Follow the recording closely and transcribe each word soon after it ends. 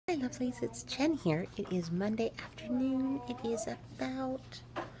lovelies, it's Jen here. It is Monday afternoon. It is about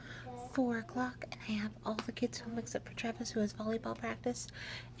 4 o'clock and I have all the kids home except for Travis, who has volleyball practice,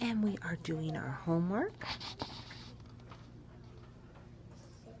 and we are doing our homework.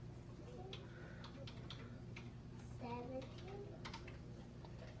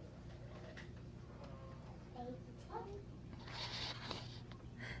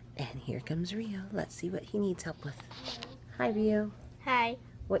 And here comes Rio. Let's see what he needs help with. Hi, Rio. Hi.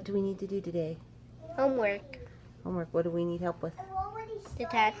 What do we need to do today? Homework. Homework. What do we need help with? The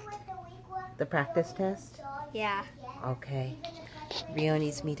test. The practice test? Yeah. Okay. Rio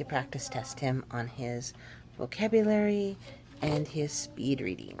needs me to practice test him on his vocabulary and his speed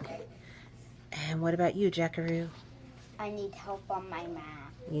reading. And what about you, Jackaroo? I need help on my math.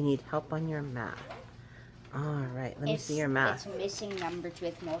 You need help on your math. All right, let me see your math. It's missing numbers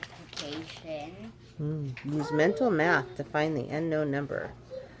with multiplication. Use mental math to find the unknown number.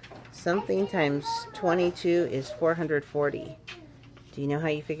 Something times 22 is 440. Do you know how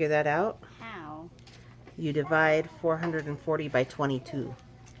you figure that out? How? You divide 440 by 22.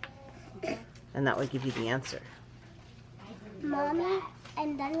 And that would give you the answer. Mommy,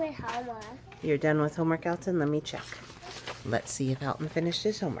 I'm done with homework. You're done with homework, Alton? Let me check. Let's see if Alton finished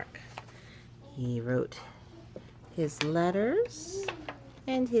his homework. He wrote his letters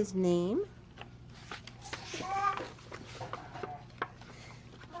and his name.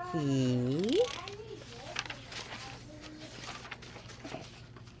 He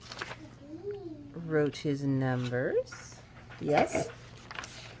wrote his numbers. Yes?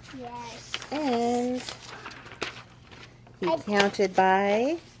 Yes. And he counted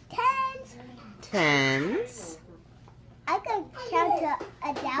by Tens. tens. I could count to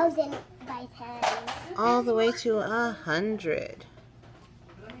 1,000 by tens. All the way to 100.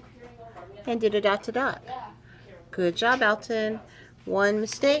 And did a dot to dot. Good job, Alton. One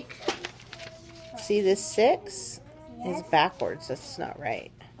mistake. See, this 6 is backwards. That's not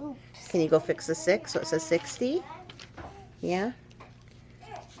right. Oops. Can you go fix the 6 so it says 60? Yeah?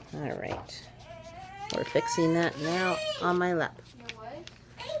 All right. We're fixing that now on my lap.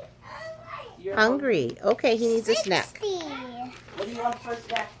 Hungry. Okay, he needs a snack. 60. What do you want for a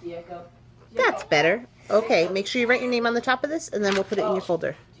snack, Diego? That's better. Okay, make sure you write your name on the top of this, and then we'll put it in your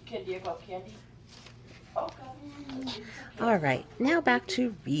folder. Can Diego have candy? Okay. All right, now back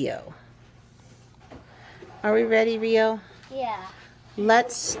to Rio. Are we ready, Rio? Yeah.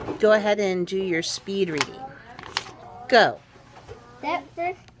 Let's go ahead and do your speed reading. Go. The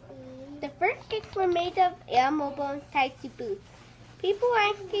first skates were made of animal bones tied to boots. People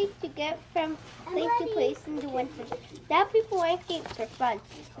ice skate to get from place to place in the winter. Now people ice skate for fun.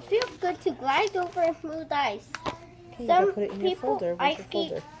 It feels good to glide over smooth ice. Okay, you Some gotta put it in your people folder. Where's ice your skate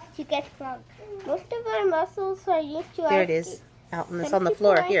folder? to get strong. Most of our muscles are used to There ice it is. skate. Alton, it's Some on the people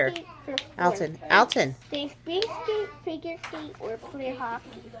floor ice here. skate for sport. Alton, Alton. They speed skate, figure skate, or play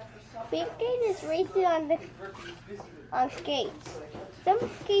hockey. Speed skate is racing on skates. Some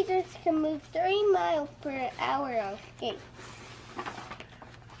skaters can move 30 miles per hour on skates.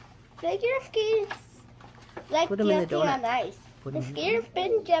 Figure skates like Put 'em in the jumping donut. on ice. Put The 'em in the skaters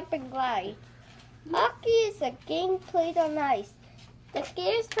spin, jump, and glide. Hockey is a game played on ice. The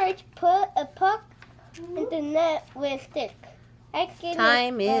skaters try to put a puck in the net with a stick. Ice skating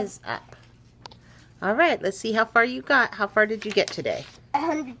Time is up. All right, let's see how far you got. How far did you get today?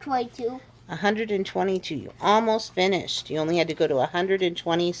 122. 122. You almost finished. You only had to go to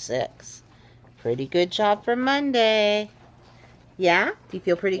 126. Pretty good job for Monday. Yeah? Do you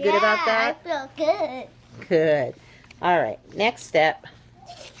feel pretty good about that? I feel good. Good. All right, next step.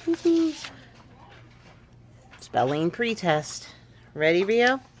 Spelling pretest. Ready,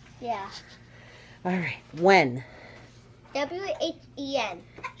 Rio? Yeah. All right. When? WHEN.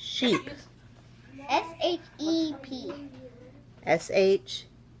 Sheep. SHEP. S-H.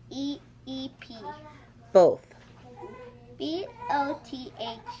 EEP. Both. BOTH.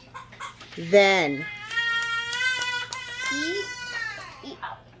 Then. THEN.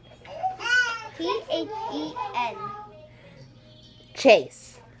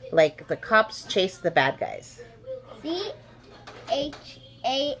 Chase. Like the cops chase the bad guys. CHASE.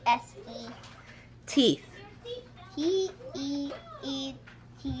 Teeth. TEETH.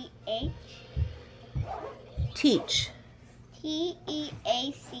 Teach. TEACH.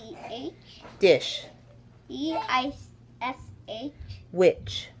 Dish. DISH.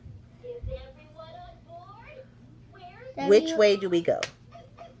 Which? Which way do we go?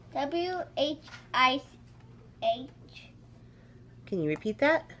 WHICH. Can you repeat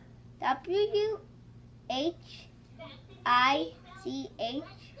that? WHICH.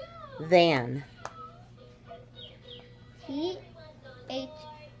 Than. THEN.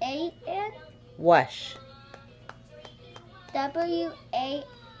 W-A-N, Wash. W-A-S-H.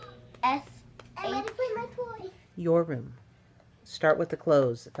 I'm ready for my toy. Your room. Start with the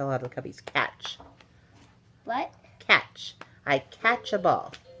clothes that fell out of the cubbies. Catch. What? Catch. I catch a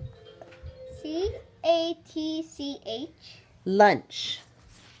ball. C-A-T-C-H. Lunch.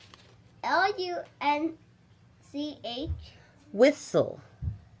 L-U-N-C-H. Whistle.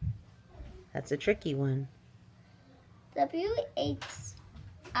 That's a tricky one.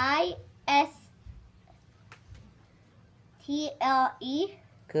 W-H-I-S-T-L-E.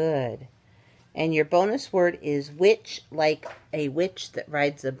 Good. And your bonus word is witch, like a witch that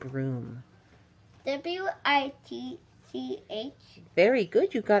rides a broom. W-I-T-C-H. Very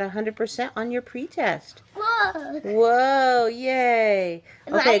good. You got 100% on your pretest. Whoa. Whoa, yay.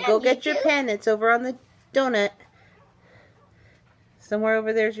 Am I Okay, go on get your YouTube? pen. It's over on the donut. Somewhere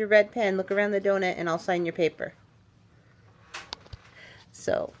over there's your red pen. Look around the donut and I'll sign your paper.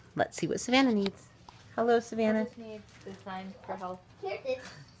 So, let's see what Savannah needs. Hello, Savannah. Just needs to sign for health. Here it is.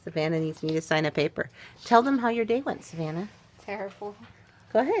 Savannah needs me to sign a paper. Tell them how your day went, Savannah. Terrible.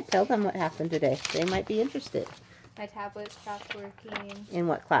 Go ahead. Tell them what happened today. They might be interested. My tablet stopped working. In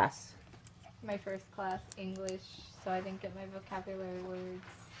what class? My first class, English, so I didn't get my vocabulary words.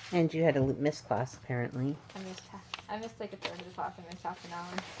 And you had to miss class, apparently. I missed like a third of the class. I missed half an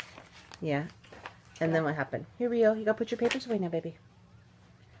hour. Yeah. And then what happened? Here, Rio. You got to put your papers away now, baby.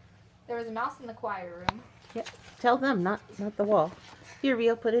 There was a mouse in the choir room. Tell them, not the wall. Here,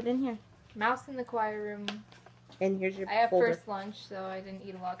 Rio. Put it in here. Mouse in the choir room. And here's your I have folder. first lunch, so I didn't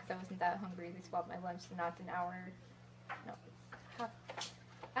eat a lot because I wasn't that hungry. They swapped my lunch to not an hour. No, it's half.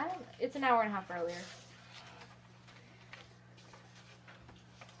 I don't. It's an hour and a half earlier.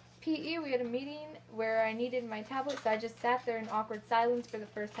 PE, we had a meeting where I needed my tablet, so I just sat there in awkward silence for the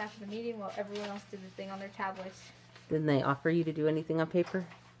first half of the meeting while everyone else did the thing on their tablets. Didn't they offer you to do anything on paper?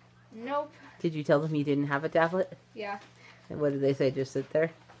 Nope. Did you tell them you didn't have a tablet? Yeah. And what did they say? Just sit there?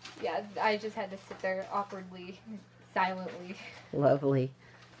 Yeah, I just had to sit there awkwardly, silently. Lovely.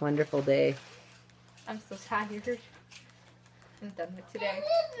 Wonderful day. I'm so tired. I'm done with today.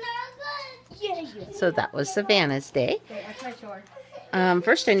 Yeah. So that was Savannah's day. Wait, what's my chore?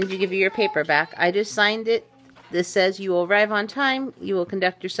 First, I need to give you your paper back. I just signed it. This says you will arrive on time. You will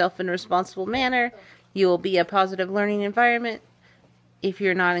conduct yourself in a responsible manner. You will be a positive learning environment. If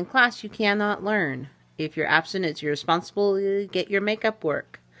you're not in class, you cannot learn. If you're absent, it's your responsibility to get your makeup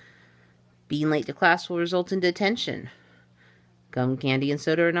work. Being late to class will result in detention. Gum, candy, and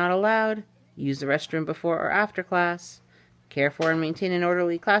soda are not allowed. Use the restroom before or after class. Care for and maintain an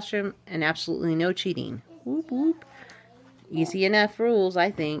orderly classroom, and absolutely no cheating. Whoop, whoop. Easy enough rules,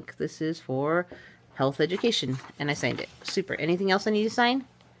 I think. This is for health education, and I signed it. Super. Anything else I need to sign?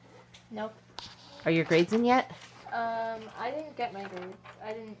 Nope. Are your grades in yet? I didn't get my grades.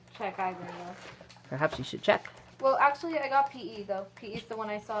 I didn't check either though. Perhaps you should check. Well, actually, I got PE though. PE's the one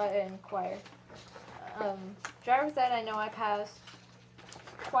I saw in choir. Driver's ed, I know I passed.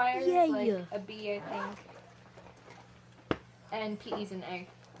 Choir is like a B, I think. And PE's an A.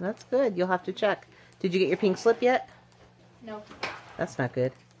 That's good. You'll have to check. Did you get your pink slip yet? No. That's not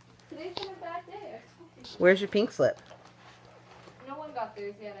good. Today's been a bad day. Where's your pink slip? No one got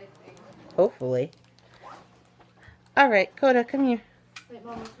theirs yet, I think. Hopefully. All right, Coda, come here. Wait,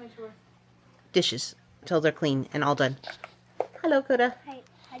 Mom, what's my chore? Dishes until they're clean and all done. Hello, Coda. Hi.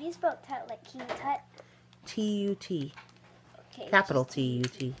 How do you spell tut like King Tut? T-U-T. Okay. Capital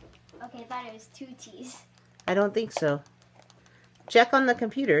T-U-T. Okay, I thought it was two T's. I don't think so. Check on the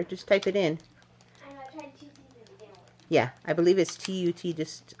computer. Just type it in. I know, I tried two T's and it didn't work. Yeah, I believe it's T-U-T,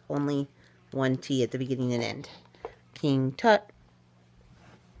 just only one T at the beginning and end. King Tut.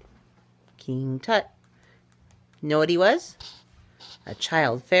 King Tut. Know what he was? A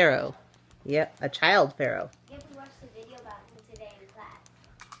child pharaoh. Yep, a child pharaoh. Yeah, we watched the video about him today in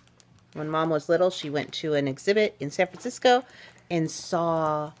class. When Mom was little, she went to an exhibit in San Francisco and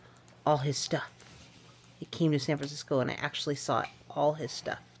saw all his stuff. He came to San Francisco and I actually saw all his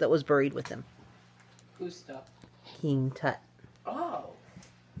stuff that was buried with him. Whose stuff? King Tut. Oh,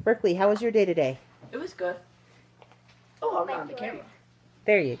 Berkeley, how was your day today? it was good. Oh, I'm not on the camera.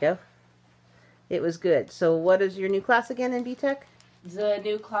 There you go. It was good. So what is your new class again in BTech? The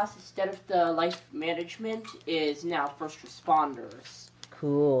new class, instead of the life management, is now first responders.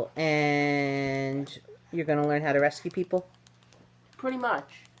 Cool. And you're going to learn how to rescue people? Pretty much.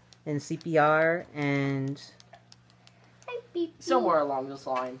 And CPR and Somewhere along those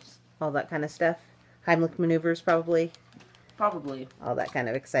lines. all that kind of stuff? Heimlich maneuvers, probably? Probably. All that kind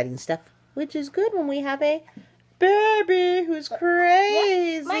of exciting stuff. Which is good when we have a baby who's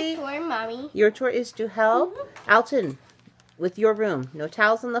crazy. My tour, Mommy. Your chore is to help. Alton, with your room. No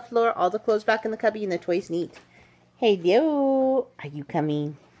towels on the floor, all the clothes back in the cubby, and the toys neat. Hello. Are you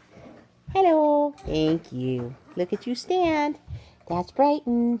coming? Hello. Thank you. Look at you stand. That's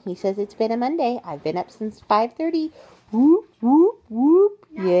Brighton. He says it's been a Monday. I've been up since 5:30. Whoop, whoop, whoop.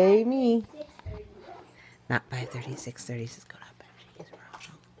 Yay me. 6:30. Not 5:30, 6:30. She's going up. She is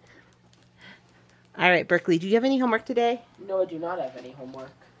wrong. All right, Berkeley, do you have any homework today? No, I do not have any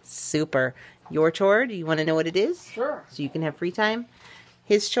homework. Super. Your chore, do you want to know what it is? Sure. So you can have free time?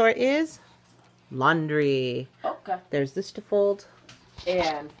 His chore is laundry. Okay. There's this to fold.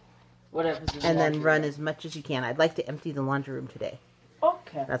 And whatever's in the And then laundry run room. as much as you can. I'd like to empty the laundry room today.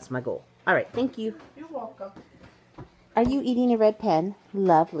 Okay. That's my goal. All right, thank you. You're welcome. Are you eating a red pen?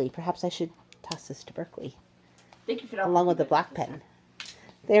 Lovely. Perhaps I should toss this to Berkeley, Thank you for that. along with the black pen.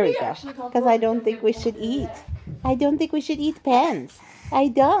 There we go. Because I don't think we should eat. I don't think we should eat pens. I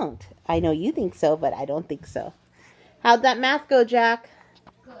don't. I know you think so, but I don't think so. How'd that math go, Jack?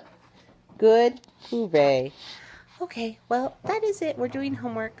 Good? Hooray. Okay, well, that is it. We're doing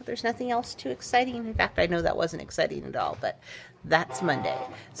homework. There's nothing else too exciting. In fact, I know that wasn't exciting at all, but that's Monday.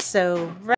 So...